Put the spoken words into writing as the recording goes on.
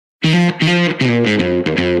Welcome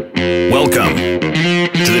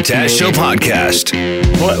to the Taz Show podcast.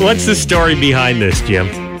 What's the story behind this, Jim?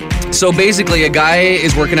 So basically, a guy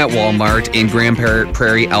is working at Walmart in Grand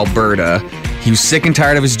Prairie, Alberta. He was sick and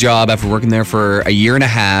tired of his job after working there for a year and a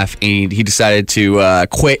half, and he decided to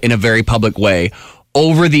quit in a very public way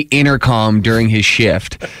over the intercom during his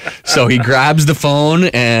shift. So he grabs the phone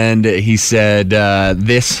and he said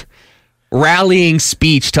this rallying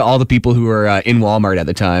speech to all the people who were in Walmart at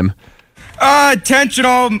the time. Attention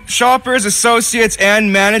all shoppers, associates,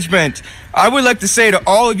 and management. I would like to say to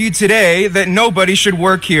all of you today that nobody should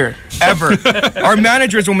work here, ever. Our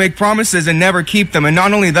managers will make promises and never keep them. And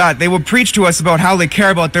not only that, they will preach to us about how they care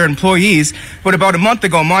about their employees. But about a month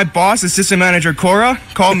ago, my boss, assistant manager Cora,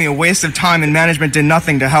 called me a waste of time and management did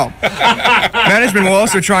nothing to help. Management will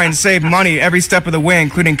also try and save money every step of the way,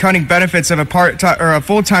 including cutting benefits of a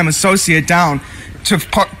full-time associate down to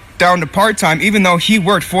part-time, even though he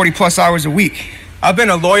worked 40-plus hours a week. I've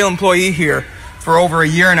been a loyal employee here for over a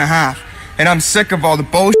year and a half, and I'm sick of all the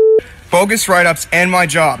bullshit, bogus write-ups, and my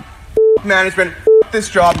job. Management, this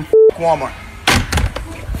job, and Walmart.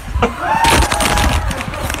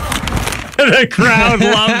 The crowd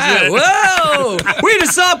loves it. Whoa! We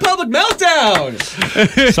just saw a public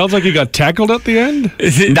meltdown! Sounds like he got tackled at the end.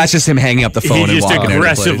 That's just him hanging up the phone He and just walking out of the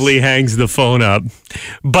place. aggressively hangs the phone up.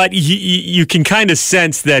 But you can kind of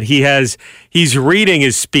sense that he's reading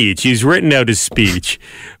his speech. He's written out his speech,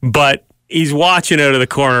 but he's watching out of the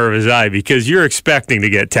corner of his eye because you're expecting to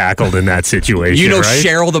get tackled in that situation. You know, right?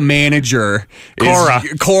 Cheryl, the manager.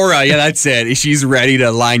 Cora, yeah, that's it. She's ready to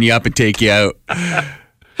line you up and take you out.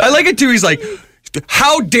 I like it too. He's like,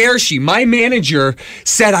 how dare she? My manager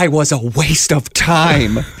said I was a waste of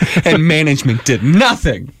time, and management did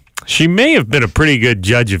nothing. She may have been a pretty good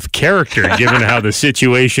judge of character given how the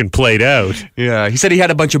situation played out. Yeah, he said he had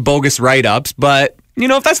a bunch of bogus write-ups, but, you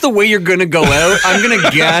know, if that's the way you're going to go out, I'm going to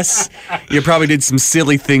guess you probably did some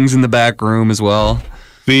silly things in the back room as well.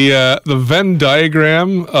 The Venn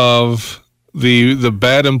diagram of the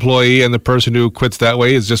bad employee and the person who quits that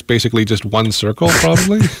way is just basically just one circle,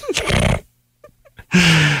 probably.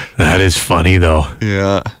 That is funny, though.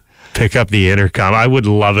 Yeah. Pick up the intercom. I would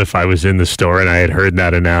love if I was in the store and I had heard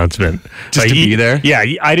that announcement. Just to be there? Yeah,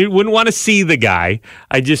 wouldn't want to see the guy.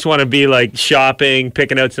 I just want to be like shopping,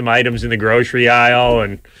 picking out some items in the grocery aisle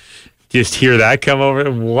and just hear that come over.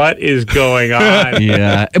 What is going on?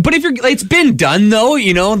 Yeah. But if it's been done though,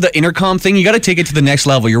 you know, the intercom thing, you got to take it to the next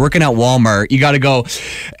level. You're working at Walmart. You got to go.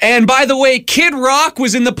 And by the way, Kid Rock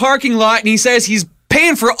was in the parking lot and he says he's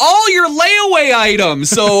paying for all your layaway items.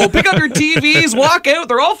 So pick up your TVs, walk out.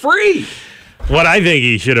 They're all free. What I think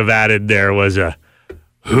he should have added there was a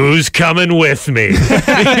 "Who's coming with me?"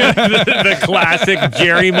 the classic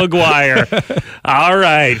Jerry Maguire. All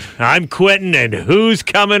right, I'm quitting, and who's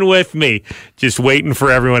coming with me? Just waiting for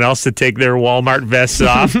everyone else to take their Walmart vests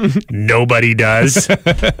off. Nobody does.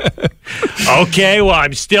 Okay, well,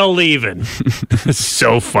 I'm still leaving.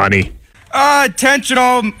 So funny. Attention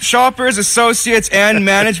all shoppers, associates, and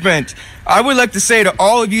management. I would like to say to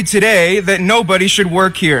all of you today that nobody should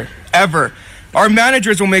work here, ever. Our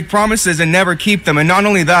managers will make promises and never keep them. And not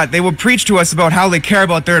only that, they will preach to us about how they care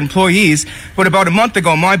about their employees. But about a month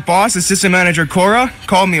ago, my boss, assistant manager Cora,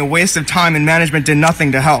 called me a waste of time and management did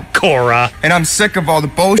nothing to help. Cora. And I'm sick of all the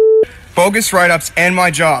bullshit, bogus write-ups, and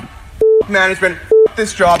my job. Management,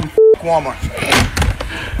 this job, and Walmart.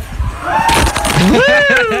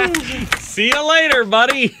 See you later,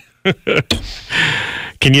 buddy.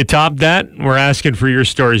 Can you top that? We're asking for your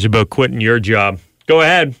stories about quitting your job. Go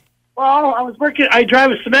ahead. Well, I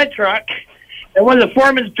drive a cement truck, and one of the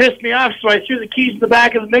foremen pissed me off, so I threw the keys in the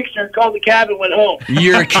back of the mixer and called the cab and went home.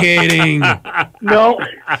 You're kidding. No.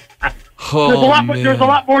 Oh, there's a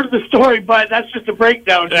lot more to the story, but that's just a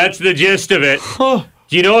breakdown. That's the gist of it.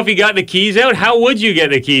 Do you know if you got the keys out? How would you get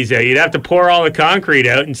the keys out? You'd have to pour all the concrete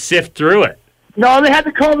out and sift through it. No, they had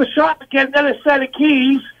to call the shop to get another set of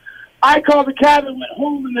keys. I called the cab and went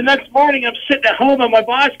home, and the next morning I'm sitting at home, and my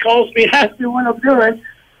boss calls me and asks me what I'm doing.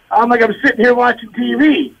 I'm sitting here watching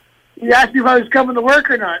TV. He asked me if I was coming to work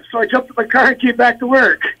or not, so I jumped in my car and came back to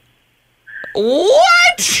work.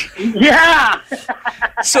 What? Yeah.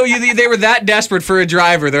 So they were that desperate for a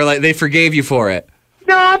driver. They're like, they forgave you for it.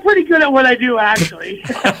 No, I'm pretty good at what I do, actually.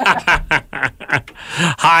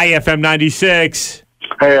 Hi, FM 96.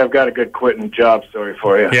 Hey, I've got a good quitting job story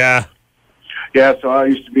for you. Yeah. Yeah, so I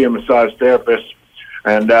used to be a massage therapist,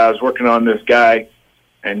 and I was working on this guy,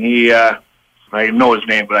 and he, I know his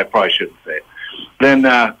name, but I probably shouldn't say it. Then,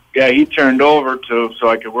 he turned over so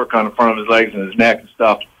I could work on the front of his legs and his neck and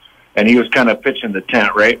stuff, and he was kind of pitching the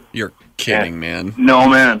tent, right? You're kidding, man. No,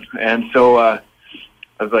 man. And so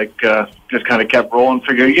I was like, just kind of kept rolling,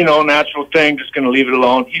 figured, natural thing, just going to leave it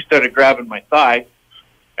alone. He started grabbing my thigh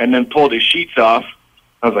and then pulled his sheets off.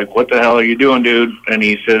 I was like, what the hell are you doing, dude? And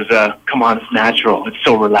he says, come on, it's natural. It's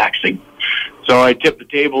so relaxing. So I tipped the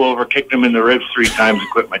table over, kicked him in the ribs 3 times, and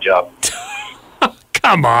quit my job.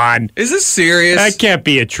 Come on. Is this serious? That can't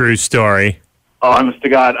be a true story. Honest to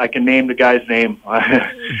God, I can name the guy's name.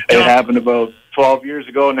 It happened about 12 years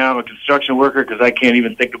ago. Now I'm a construction worker because I can't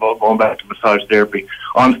even think about going back to massage therapy.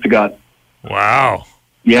 Honest to God. Wow.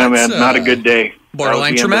 Yeah, man, not a good day.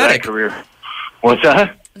 Borderline That was the end of that traumatic. career. What's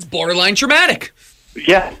that? It's borderline traumatic.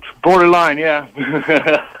 Yeah, borderline, yeah.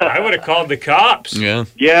 I would have called the cops. Yeah.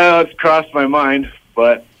 Yeah, it's crossed my mind,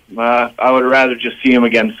 but I would rather just see him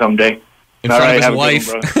again someday. In front of his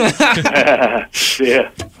wife. Yeah.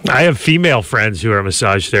 I have female friends who are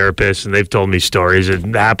massage therapists, and they've told me stories. It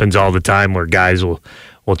happens all the time where guys will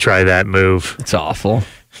try that move. It's awful.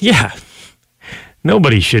 Yeah.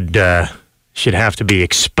 Nobody should have to be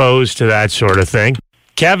exposed to that sort of thing.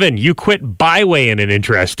 Kevin, you quit Byway in an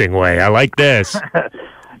interesting way. I like this.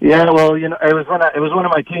 Yeah, well, it was one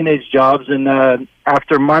of my teenage jobs, and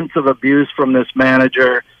after months of abuse from this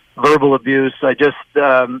manager, verbal abuse, I just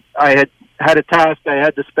I had a task. I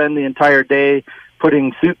had to spend the entire day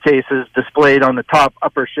putting suitcases displayed on the top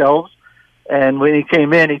upper shelves. And when he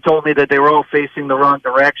came in, he told me that they were all facing the wrong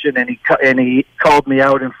direction, and he called me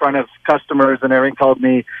out in front of customers and everything, called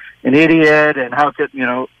me an idiot, and how could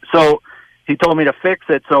so. He told me to fix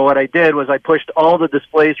it, so what I did was I pushed all the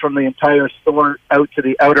displays from the entire store out to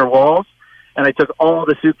the outer walls, and I took all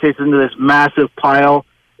the suitcases into this massive pile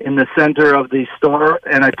in the center of the store,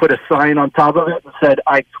 and I put a sign on top of it and said,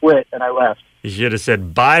 I quit, and I left. You should have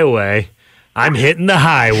said, Byway, I'm hitting the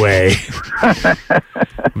highway.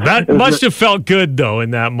 That must have felt good, though,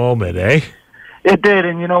 in that moment, eh? It did,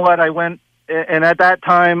 and you know what? And at that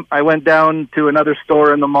time, I went down to another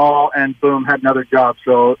store in the mall and boom, had another job.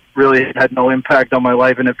 So really it had no impact on my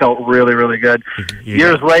life, and it felt really, really good. Yeah.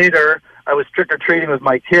 Years later, I was trick-or-treating with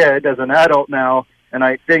my kid as an adult now, and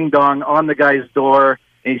I ding-dong on the guy's door,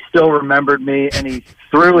 and he still remembered me, and he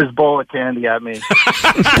threw his bowl of candy at me.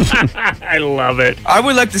 I love it. I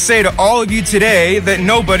would like to say to all of you today that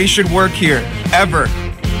nobody should work here, ever.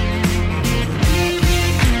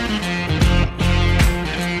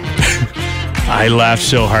 I laughed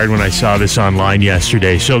so hard when I saw this online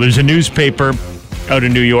yesterday. So there's a newspaper out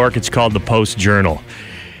in New York. It's called the Post-Journal.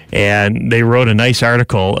 And they wrote a nice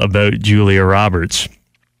article about Julia Roberts.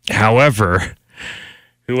 However,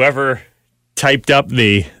 whoever typed up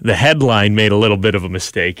the headline made a little bit of a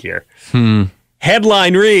mistake here.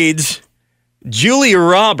 Headline reads, Julia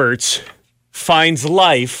Roberts finds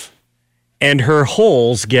life and her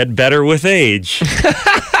holes get better with age.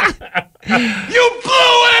 You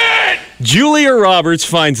blew it! Julia Roberts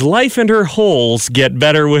finds life and her holes get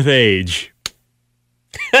better with age.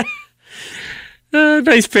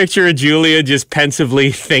 Nice picture of Julia just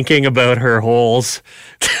pensively thinking about her holes.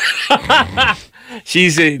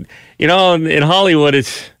 She's, in Hollywood,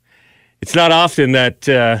 it's not often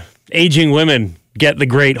that aging women get the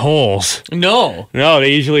great holes. No,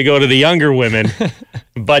 they usually go to the younger women.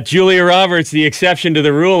 But Julia Roberts, the exception to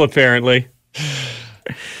the rule, apparently.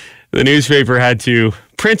 The newspaper had to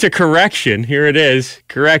print a correction. Here it is.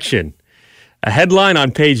 Correction. A headline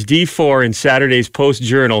on page D4 in Saturday's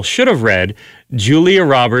Post-Journal should have read, Julia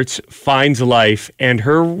Roberts finds life and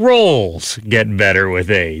her roles get better with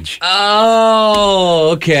age.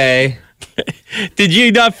 Oh, okay. Did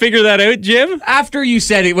you not figure that out, Jim? After you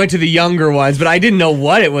said it went to the younger ones, but I didn't know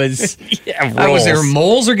what it was. Yeah, Was her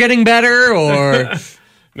moles are getting better, or...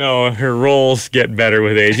 No, her roles get better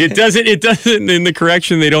with age. It doesn't in the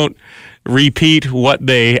correction, they don't repeat what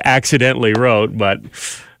they accidentally wrote, but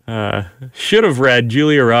should have read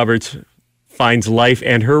Julia Roberts finds life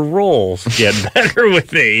and her roles get better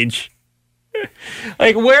with age.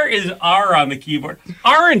 Like, where is R on the keyboard?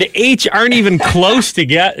 R and H aren't even close to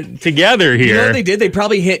get together here. You know what they did? They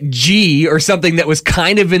probably hit G or something that was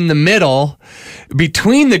kind of in the middle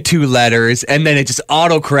between the two letters, and then it just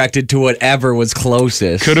auto-corrected to whatever was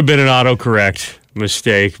closest. Could have been an autocorrect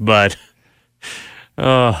mistake, but...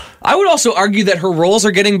 I would also argue that her roles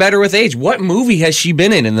are getting better with age. What movie has she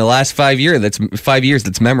been in the last 5 years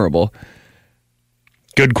that's memorable?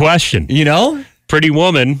 Good question. You know? Pretty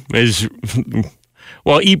Woman is...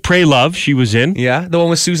 Well, Eat, Pray, Love, she was in. Yeah, the one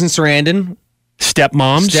with Susan Sarandon.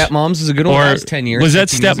 Stepmoms. Stepmoms is a good one. That was 10 years. Was that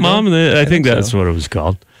Stepmom? I think that's what it was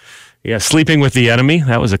called. Yeah, Sleeping with the Enemy.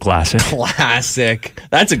 That was a classic. Classic.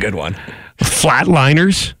 That's a good one.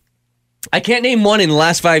 Flatliners. I can't name one in the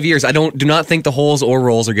last 5 years. I do not think the holes or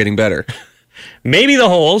roles are getting better. Maybe the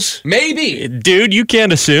holes. Maybe. Dude, you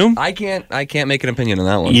can't assume. I can't make an opinion on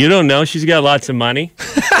that one. You don't know. She's got lots of money.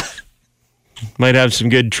 Might have some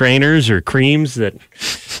good trainers or creams that...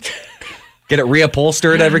 Get it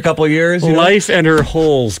reupholstered every couple of years. You know? Life and her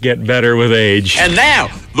holes get better with age. And now,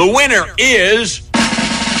 the winner is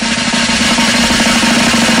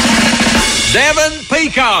Devin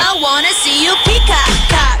Peacock. I wanna see you peacock.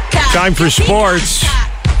 Time for sports.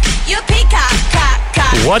 You peacock.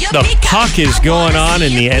 What the puck is going on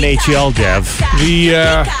in the NHL, Dev? The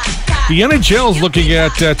NHL is looking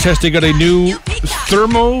at testing out a new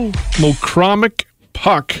thermochromic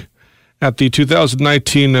puck at the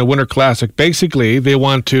 2019 Winter Classic. Basically, they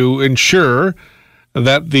want to ensure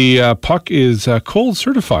that the puck is cold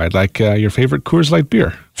certified, like your favorite Coors Light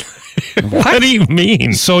beer. What do you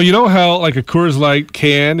mean? So you know how like a Coors Light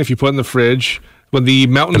can, if you put in the fridge, when the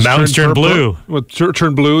mountains turn blue,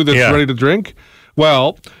 turn blue, that's Yeah. ready to drink.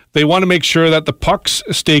 Well, they want to make sure that the pucks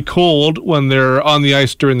stay cold when they're on the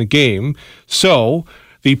ice during the game. So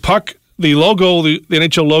the puck, the logo, the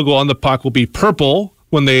NHL logo on the puck will be purple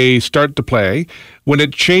when they start to play. When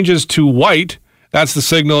it changes to white, that's the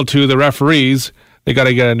signal to the referees they got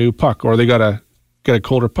to get a new puck, or they got to get a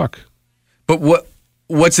colder puck. But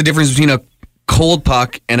what's the difference between a cold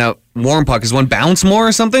puck and a warm puck? Is one bounce more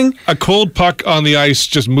or something? A cold puck on the ice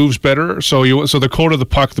just moves better. So the colder the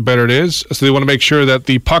puck, the better it is. So they want to make sure that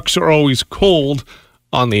the pucks are always cold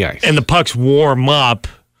on the ice. And the pucks warm up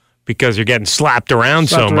because they're getting slapped around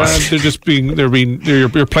so much. They're just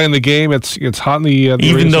you're playing the game. It's hot in the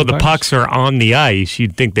Even though the sometimes. pucks are on the ice,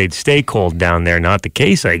 you'd think they'd stay cold down there. Not the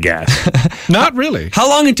case, I guess. Not really. How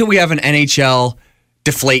long until we have an NHL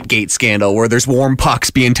Deflategate scandal where there's warm pucks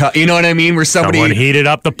being you know what I mean? Where Someone heated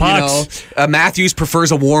up the pucks. Matthews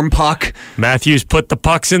prefers a warm puck. Matthews put the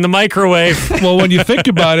pucks in the microwave. Well, when you think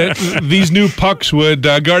about it, these new pucks would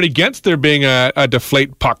guard against there being a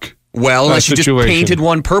deflate puck. Well, unless you just situation. painted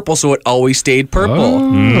one purple so it always stayed purple.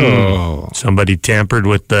 Oh. Somebody tampered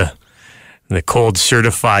with the cold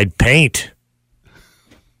certified paint.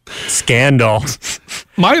 Scandal.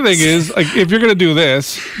 My thing is, like, if you're going to do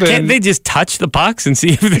this, then Can't they just touch the pucks and see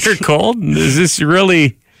if they're cold? Is this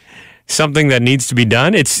really something that needs to be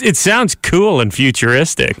done? It sounds cool and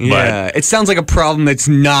futuristic, Yeah, it sounds like a problem that's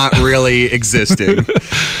not really existing.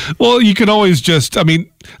 well, you can always just, I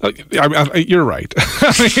mean, you're right.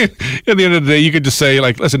 I mean, at the end of the day, you could just say,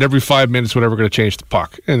 like, listen, every 5 minutes, whatever, we're going to change the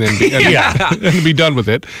puck and then and be done with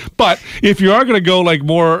it. But if you are going to go like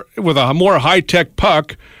more with a more high-tech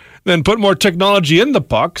puck, then put more technology in the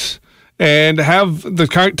pucks and have the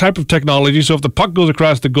type of technology. So if the puck goes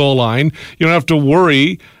across the goal line, you don't have to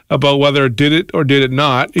worry about whether it did it or did it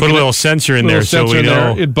not. Put a little sensor in there so we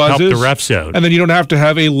know. It buzzes. Help the refs out. And then you don't have to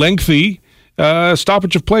have a lengthy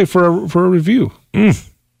stoppage of play for a review.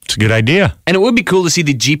 It's a good idea. And it would be cool to see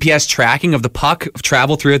the GPS tracking of the puck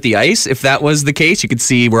travel throughout the ice. If that was the case, you could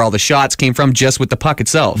see where all the shots came from just with the puck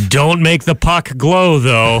itself. Don't make the puck glow,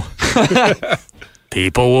 though.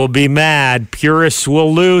 People will be mad. Purists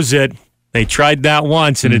will lose it. They tried that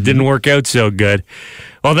once, and it didn't work out so good.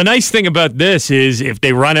 Well, the nice thing about this is if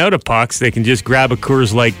they run out of pucks, they can just grab a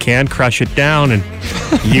Coors Light can, crush it down, and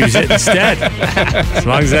use it instead. As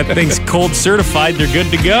long as that thing's cold certified, they're good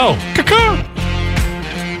to go.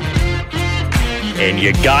 And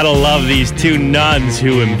you gotta love these two nuns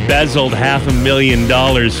who embezzled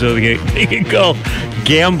 $500,000 so they could go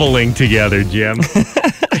gambling together, Jim.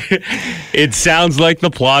 It sounds like the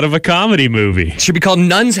plot of a comedy movie. Should be called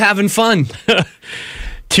Nuns Having Fun.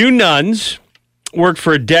 Two nuns worked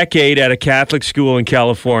for a decade at a Catholic school in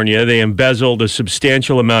California. They embezzled a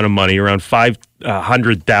substantial amount of money, around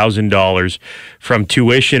 $500,000 from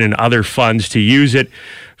tuition and other funds to use it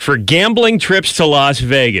for gambling trips to Las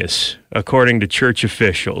Vegas, according to church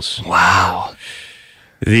officials. Wow.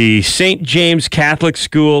 The St. James Catholic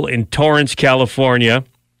School in Torrance, California,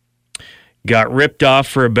 got ripped off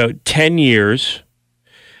for about 10 years.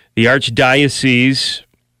 The Archdiocese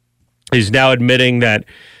is now admitting that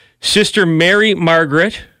Sister Mary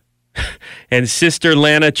Margaret and Sister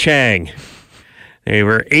Lana Chang, they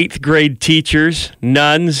were 8th grade teachers,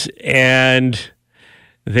 nuns, and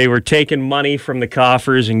they were taking money from the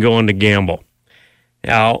coffers and going to gamble.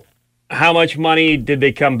 Now, how much money did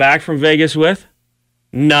they come back from Vegas with?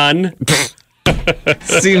 None.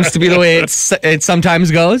 Seems to be the way it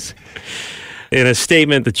sometimes goes. In a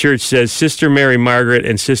statement, the church says, Sister Mary Margaret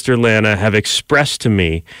and Sister Lana have expressed to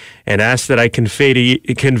me and asked that I convey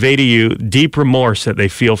to you deep remorse that they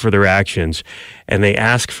feel for their actions, and they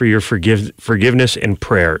ask for your forgiveness and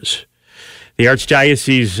prayers. The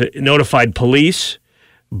Archdiocese notified police,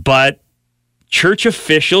 but church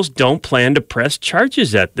officials don't plan to press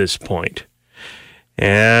charges at this point.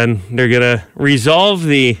 And they're going to resolve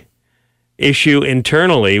the issue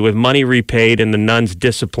internally with money repaid and the nuns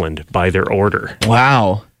disciplined by their order.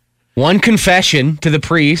 Wow. One confession to the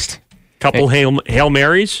priest. Couple Hail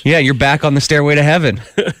Marys. Yeah, you're back on the stairway to heaven.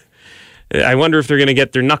 I wonder if they're going to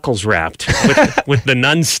get their knuckles wrapped with the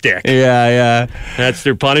nun stick. Yeah. That's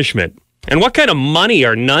their punishment. And what kind of money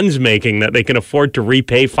are nuns making that they can afford to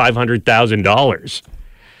repay $500,000?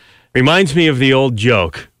 Reminds me of the old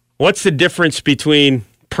joke. What's the difference between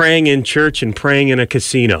praying in church and praying in a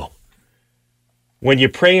casino? When you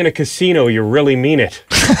pray in a casino, you really mean it.